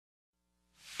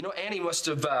You know, Annie must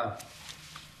have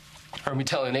heard me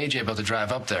telling AJ about the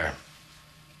drive up there.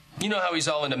 You know how he's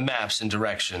all into maps and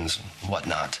directions and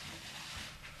whatnot.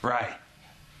 Right.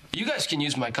 You guys can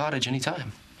use my cottage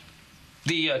anytime.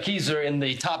 The keys are in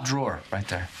the top drawer right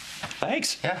there.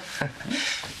 Thanks. Yeah.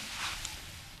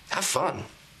 Have fun.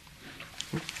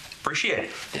 Appreciate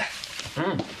it. Yeah.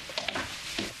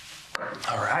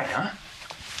 All right, huh?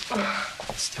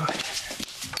 Let's do it.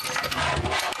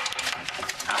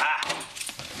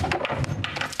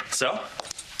 So,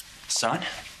 sun,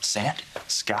 sand,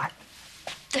 Scott,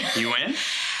 you in?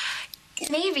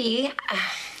 Maybe.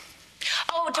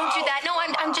 Oh, don't do that. No,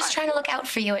 I'm just trying to look out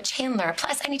for you at Chandler.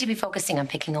 Plus, I need to be focusing on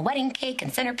picking a wedding cake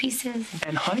and centerpieces.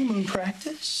 And honeymoon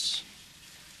practice?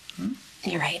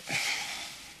 You're right.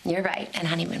 You're right. And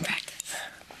honeymoon practice.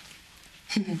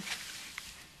 Okay.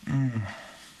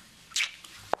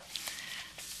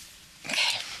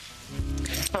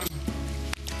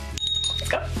 Let's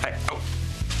go. Hey,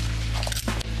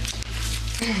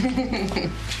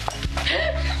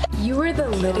 You were the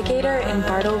litigator in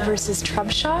Bartle versus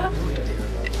Trubshaw?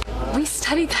 We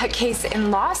studied that case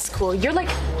in law school. You're like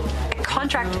a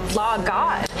contract law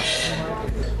god.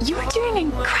 You were doing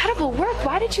incredible work.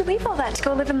 Why did you leave all that to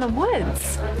go live in the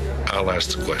woods? I'll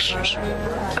ask the questions.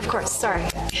 Of course, sorry.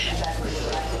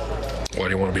 Why do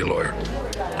you want to be a lawyer?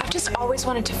 I've just always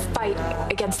wanted to fight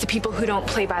against the people who don't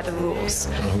play by the rules.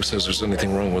 Well, who says there's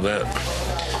anything wrong with that?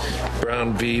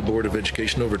 Brown v. Board of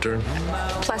Education overturned?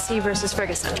 Plessy versus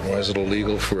Ferguson. Why is it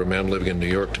illegal for a man living in New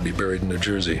York to be buried in New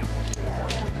Jersey?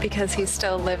 Because he's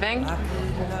still living.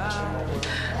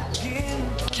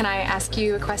 Can I ask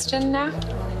you a question now?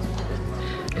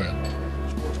 All right.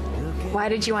 Why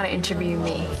did you want to interview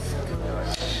me?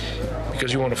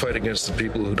 Because you want to fight against the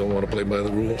people who don't want to play by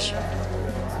the rules.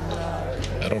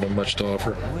 I don't have much to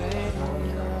offer.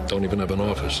 Don't even have an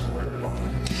office.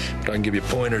 But I can give you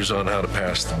pointers on how to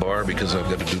pass the bar because I've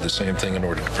got to do the same thing in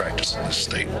order to practice in this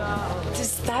state.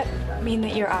 Does that mean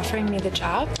that you're offering me the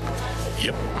job?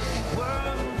 Yep.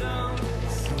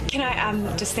 Can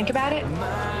I just think about it?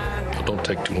 Well, don't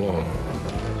take too long.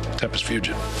 Tempus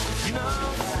fugit.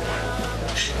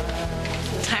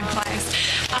 Time flies.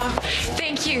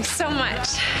 Thank you so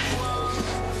much.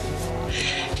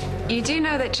 You do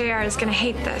know that JR is going to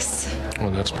hate this. Well,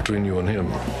 that's between you and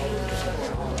him.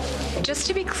 Just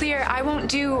to be clear, I won't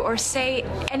do or say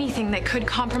anything that could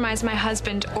compromise my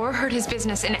husband or hurt his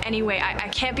business in any way. I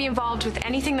can't be involved with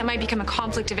anything that might become a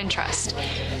conflict of interest.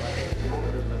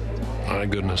 My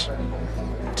goodness.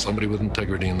 Somebody with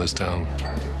integrity in this town.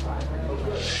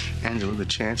 Angela, the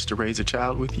chance to raise a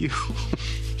child with you.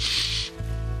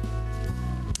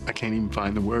 I can't even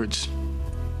find the words.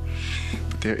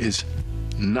 But there is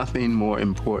nothing more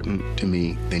important to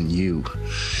me than you.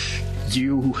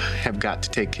 You have got to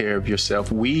take care of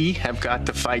yourself. We have got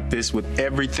to fight this with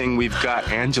everything we've got.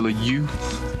 Angela, you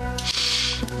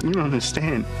don't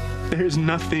understand. There's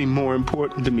nothing more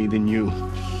important to me than you.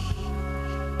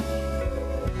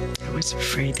 I was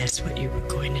afraid that's what you were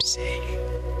going to say.